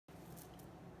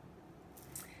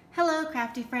Hello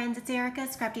crafty friends, it's Erica,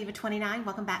 Scrapdivatwentynine.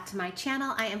 Welcome back to my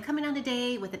channel. I am coming on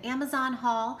today with an Amazon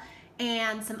haul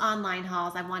and some online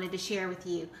hauls I wanted to share with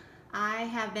you. I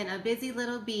have been a busy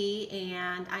little bee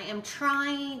and I am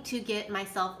trying to get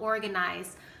myself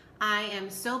organized. I am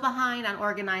so behind on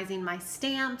organizing my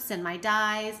stamps and my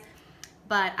dies,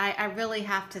 but I really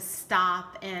have to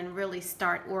stop and really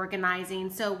start organizing.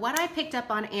 So what I picked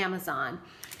up on Amazon,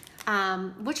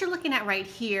 what you're looking at right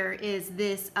here is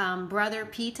this Brother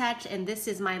P-Touch, and this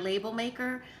is my label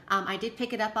maker. I did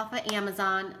pick it up off of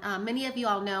Amazon. Many of you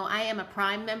all know I am a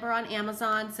Prime member on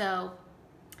Amazon, so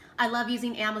I love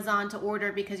using Amazon to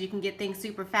order because you can get things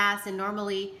super fast, and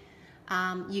normally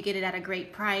you get it at a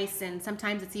great price, and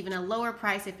sometimes it's even a lower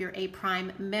price if you're a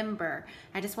Prime member.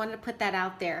 I just wanted to put that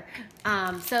out there.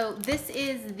 So this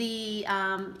is the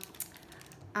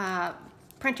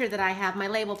printer that I have, my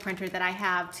label printer that I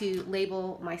have to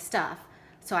label my stuff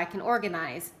so I can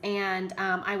organize, and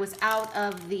I was out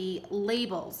of the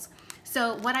labels.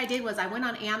 So what I did was I went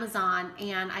on Amazon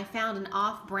and I found an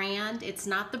off-brand, it's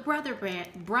not the Brother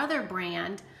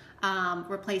brand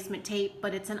replacement tape,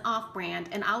 but it's an off-brand,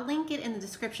 and I'll link it in the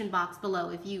description box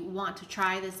below if you want to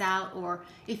try this out, or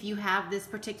if you have this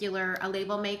particular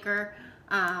label maker.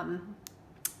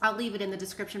 I'll leave it in the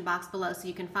description box below so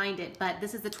you can find it. But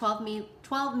this is the 12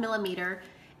 millimeter,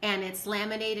 and it's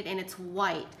laminated and it's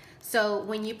white. So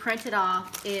when you print it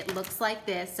off, it looks like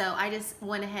this. So I just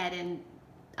went ahead and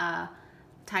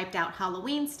typed out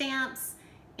Halloween stamps.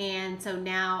 And so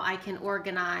now I can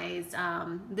organize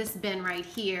this bin right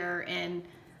here and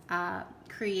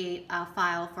create a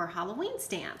file for Halloween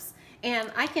stamps.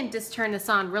 And I can just turn this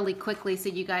on really quickly so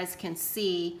you guys can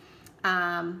see.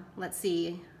 Let's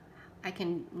see.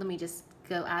 Let me just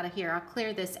go out of here. I'll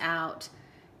clear this out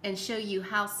and show you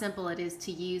how simple it is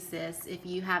to use this if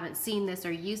you haven't seen this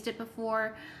or used it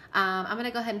before. I'm gonna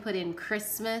go ahead and put in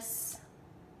Christmas.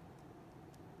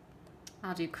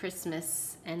 I'll do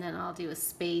Christmas, and then I'll do a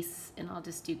space, and I'll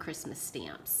just do Christmas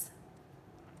stamps.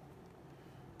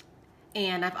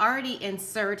 And I've already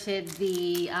inserted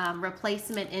the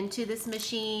replacement into this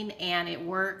machine, and it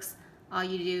works. All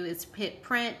you do is hit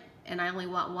print, and I only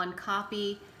want one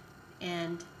copy.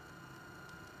 And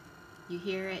you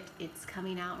hear it, it's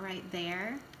coming out right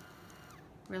there.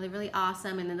 Really, really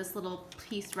awesome. And then this little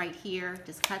piece right here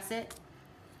just cuts it.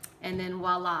 And then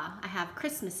voila, I have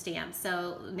Christmas stamps.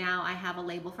 So now I have a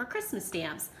label for Christmas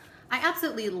stamps. I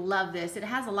absolutely love this. It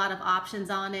has a lot of options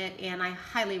on it, and I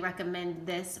highly recommend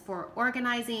this for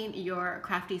organizing your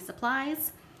crafty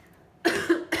supplies.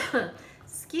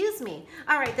 Excuse me.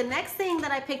 All right, the next thing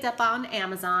that I picked up on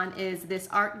Amazon is this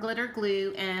art glitter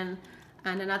glue and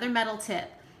another metal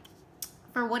tip.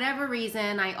 For whatever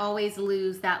reason, I always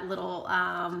lose that little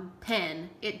pin.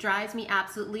 It drives me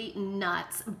absolutely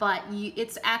nuts, but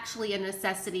it's actually a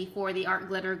necessity for the art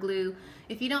glitter glue.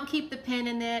 If you don't keep the pin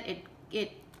in it,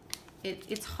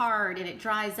 it's hard and it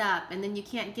dries up, and then you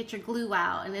can't get your glue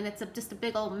out, and then it's just a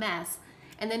big old mess.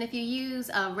 And then if you use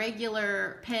a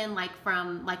regular pen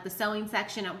from the sewing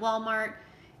section at Walmart,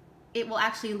 it will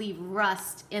actually leave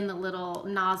rust in the little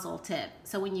nozzle tip.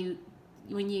 So when you're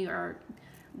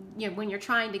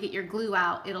trying to get your glue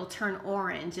out, it'll turn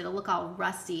orange. It'll look all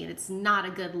rusty, and it's not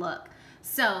a good look.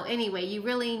 So anyway, you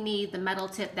really need the metal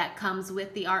tip that comes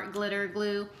with the art glitter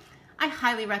glue. I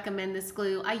highly recommend this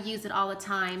glue. I use it all the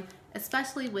time,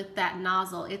 especially with that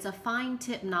nozzle. It's a fine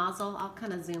tip nozzle. I'll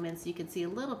kind of zoom in so you can see a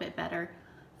little bit better.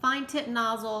 Fine tip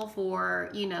nozzle for,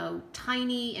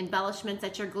 tiny embellishments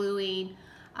that you're gluing,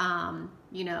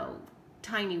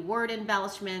 tiny word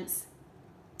embellishments.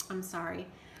 I'm sorry.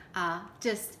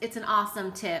 It's an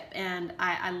awesome tip, and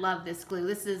I love this glue.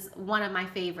 This is one of my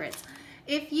favorites.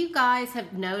 If you guys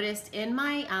have noticed in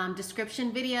my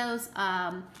description videos,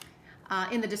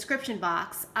 in the description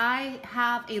box, I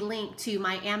have a link to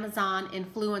my Amazon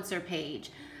influencer page.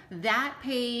 That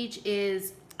page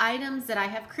is items that I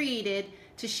have created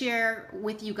to share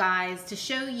with you guys to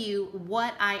show you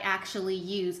what I actually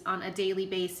use on a daily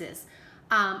basis.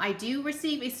 I do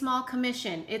receive a small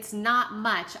commission. It's not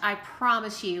much, I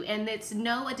promise you, and it's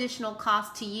no additional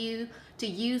cost to you to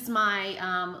use my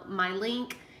my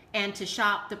link and to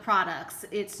shop the products.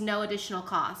 It's no additional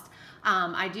cost.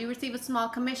 I do receive a small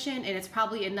commission, and it's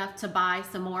probably enough to buy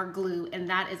some more glue, and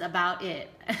that is about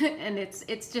it. And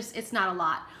it's not a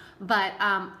lot. But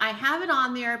I have it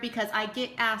on there because I get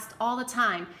asked all the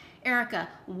time, Erica,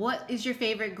 what is your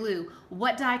favorite glue?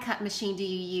 What die cut machine do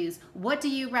you use? What do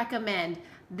you recommend?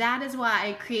 That is why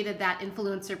I created that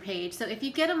influencer page. So if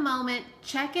you get a moment,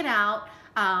 check it out.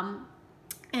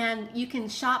 and you can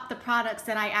shop the products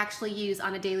that I actually use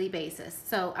on a daily basis.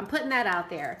 So I'm putting that out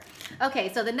there.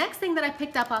 Okay, so the next thing that I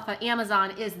picked up off of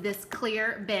Amazon is this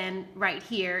clear bin right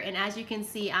here. And as you can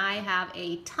see, I have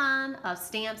a ton of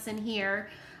stamps in here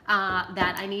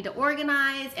that I need to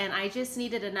organize, and I just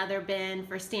needed another bin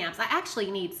for stamps. I actually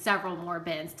need several more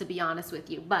bins, to be honest with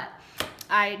you, but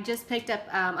I just picked up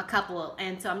a couple,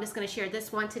 and so I'm just going to share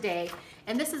this one today.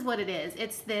 And this is what it is.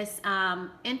 It's this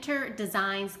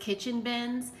CCDesigners kitchen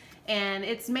bins, and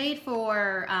it's made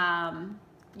for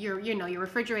your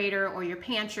refrigerator or your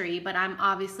pantry, but I'm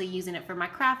obviously using it for my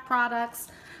craft products.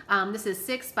 This is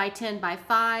 6 by 10 by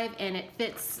 5, and it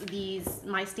fits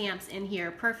my stamps in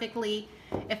here perfectly.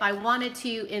 If I wanted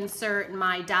to insert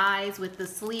my dies with the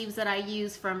sleeves that I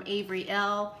use from Avery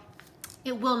L,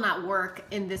 it will not work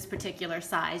in this particular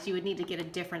size. You would need to get a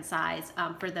different size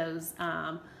for those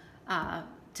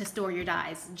to store your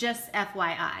dies, just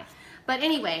FYI. But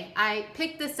anyway, I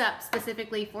picked this up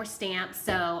specifically for stamps,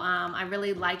 so I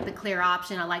really like the clear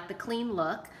option. I like the clean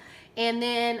look. And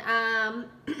then I'm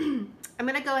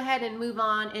gonna go ahead and move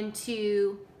on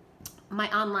into my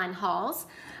online hauls.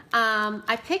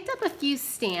 I picked up a few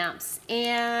stamps,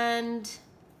 and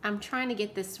I'm trying to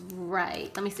get this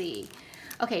right. Let me see.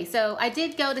 Okay, so I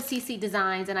did go to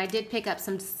CCDesigners, and I did pick up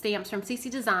some stamps from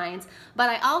CCDesigners, but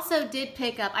I also did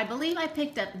pick up, I believe I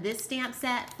picked up this stamp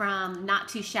set from Not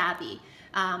Too Shabby.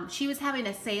 She was having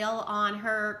a sale on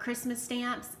her Christmas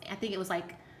stamps. I think it was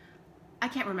like, I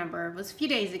can't remember, it was a few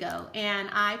days ago, and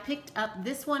I picked up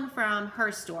this one from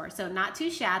her store, so Not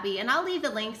Too Shabby, and I'll leave the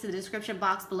links to the description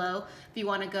box below if you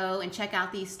want to go and check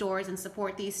out these stores and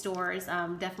support these stores.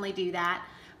 Definitely do that.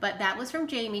 But that was from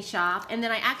Jamie's shop, and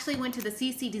then I actually went to the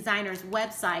CCDesigners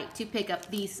website to pick up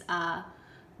these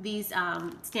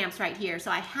stamps right here. So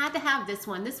I had to have this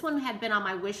one. This one had been on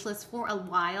my wish list for a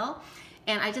while,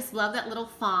 and I just love that little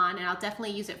fawn, and I'll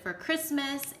definitely use it for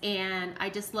Christmas, and I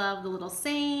just love the little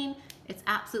saying. It's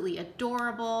absolutely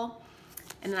adorable.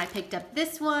 And then I picked up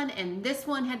this one, and this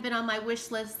one had been on my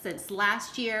wish list since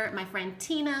last year. My friend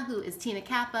Tina, who is Tina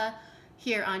Kappa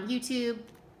here on YouTube,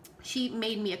 she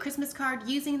made me a Christmas card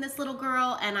using this little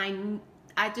girl, and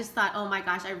I just thought, oh my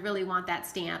gosh, I really want that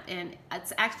stamp, and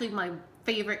it's actually my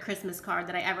favorite Christmas card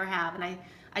that I ever have, and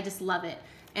I just love it,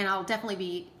 and I'll definitely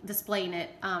be displaying it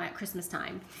at Christmas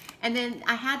time. And then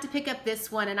I had to pick up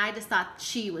this one, and I just thought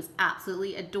she was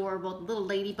absolutely adorable, little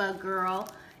ladybug girl,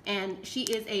 and she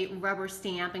is a rubber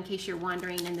stamp, in case you're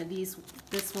wondering, and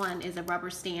this one is a rubber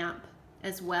stamp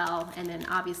as well, and then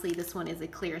obviously this one is a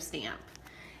clear stamp.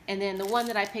 And then the one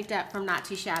that I picked up from Not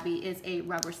Too Shabby is a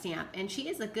rubber stamp, and she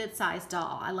is a good size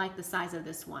doll. I like the size of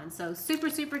this one, so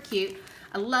super, super cute.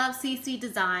 I love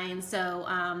CCDesigners,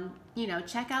 so you know,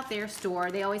 check out their store.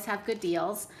 They always have good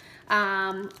deals.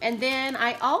 And then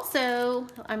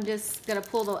I'm just gonna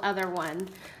pull the other one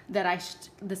that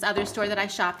this other store that I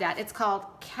shopped at. It's called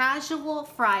Casual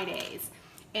Fridays,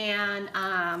 and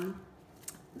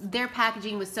their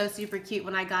packaging was so super cute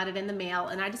when I got it in the mail,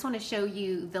 and I just want to show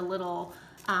you the little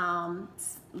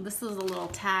this is a little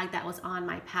tag that was on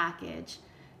my package,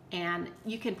 and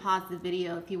you can pause the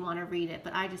video if you want to read it,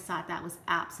 but I just thought that was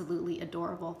absolutely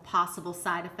adorable. Possible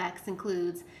side effects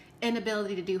includes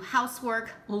inability to do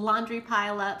housework, laundry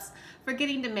pileups,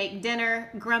 forgetting to make dinner,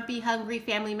 grumpy, hungry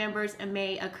family members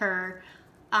may occur.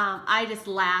 I just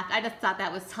laughed. I just thought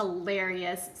that was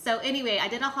hilarious. So anyway, I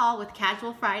did a haul with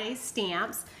Casual Fridays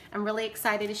stamps. I'm really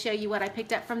excited to show you what I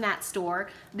picked up from that store.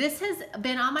 This has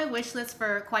been on my wish list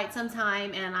for quite some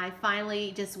time, and I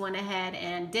finally just went ahead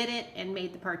and did it and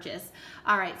made the purchase.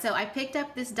 All right, so I picked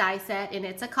up this die set, and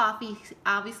it's a coffee,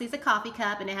 obviously it's a coffee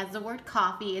cup, and it has the word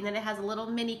coffee, and then it has a little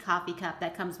mini coffee cup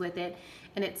that comes with it,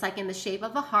 and it's like in the shape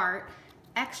of a heart.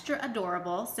 Extra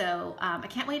adorable, so I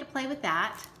can't wait to play with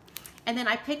that. And then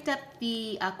I picked up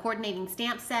the coordinating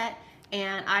stamp set,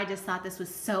 and I just thought this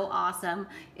was so awesome.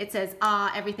 It says,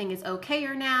 everything is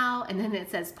okayer now, and then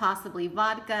it says possibly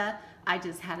vodka. I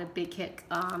just had a big kick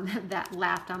that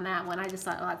laughed on that one. I just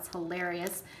thought, oh, that's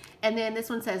hilarious. And then this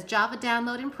one says Java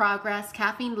download in progress,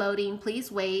 caffeine loading,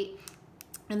 please wait.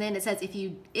 And then it says, if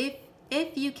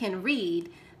you can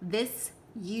read this,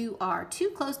 you are too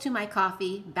close to my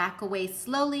coffee, back away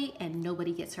slowly and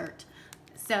nobody gets hurt.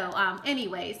 So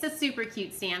anyway, it's a super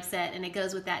cute stamp set, and it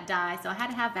goes with that die, so I had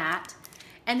to have that.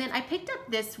 And then I picked up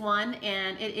this one,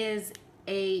 and it is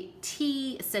a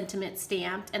tea sentiment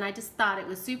stamped, and I just thought it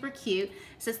was super cute. It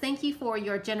says, thank you for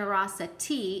your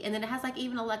generosity, and then it has like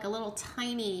even like a little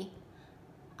tiny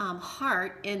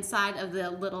heart inside of the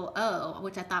little O,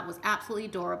 which I thought was absolutely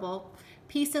adorable.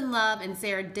 Peace and love and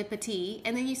serendipity.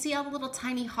 And then you see all the little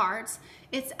tiny hearts.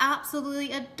 It's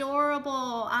absolutely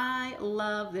adorable. I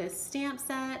love this stamp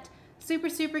set. Super,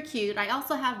 super cute. I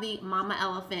also have the Mama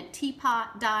Elephant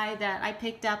teapot die that I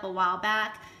picked up a while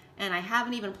back, and I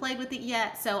haven't even played with it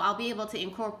yet, so I'll be able to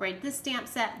incorporate this stamp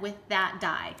set with that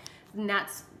die. And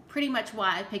that's pretty much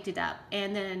why I picked it up.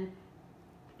 And then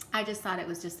I just thought it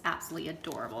was just absolutely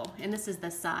adorable. And this is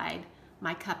the side.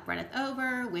 My cup runneth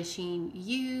over, wishing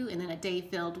you, and then a day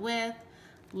filled with,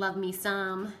 love me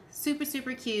some. Super,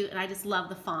 super cute, and I just love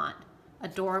the font.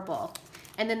 Adorable.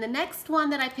 And then the next one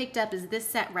that I picked up is this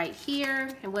set right here.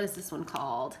 And what is this one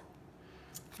called?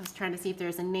 I was trying to see if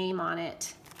there's a name on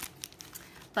it.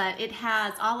 But it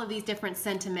has all of these different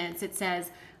sentiments. It says,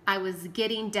 I was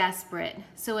getting desperate,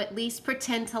 so at least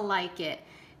pretend to like it.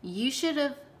 You should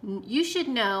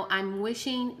know I'm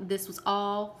wishing this was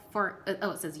all for,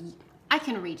 oh, it says, I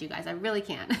can read, you guys, I really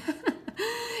can.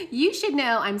 You should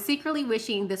know I'm secretly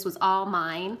wishing this was all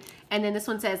mine. And then this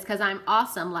one says, because I'm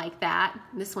awesome like that.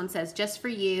 This one says, just for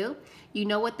you. You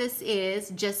know what this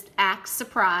is, just act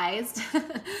surprised.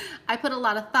 I put a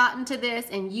lot of thought into this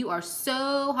and you are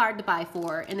so hard to buy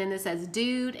for. And then this says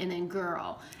dude and then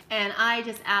girl. And I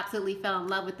just absolutely fell in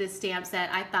love with this stamp set.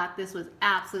 I thought this was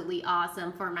absolutely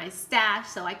awesome for my stash.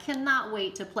 So I cannot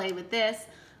wait to play with this.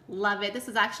 Love it. This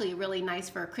is actually really nice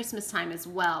for Christmas time as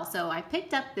well. So I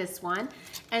picked up this one.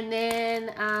 And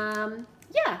then,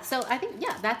 yeah, so I think,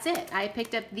 yeah, that's it. I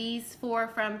picked up these 4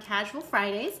 from Casual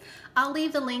Fridays. I'll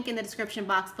leave the link in the description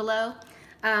box below.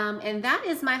 And that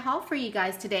is my haul for you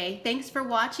guys today. Thanks for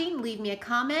watching. Leave me a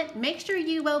comment. Make sure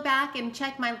you go back and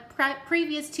check my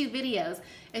previous 2 videos.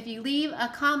 If you leave a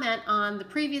comment on the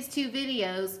previous 2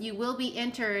 videos, you will be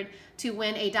entered to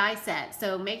win a die set.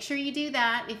 So make sure you do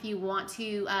that if you want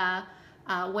to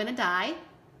win a die.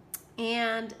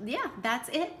 And yeah, that's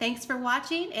it. Thanks for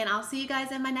watching, and I'll see you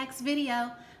guys in my next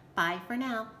video. Bye for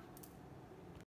now.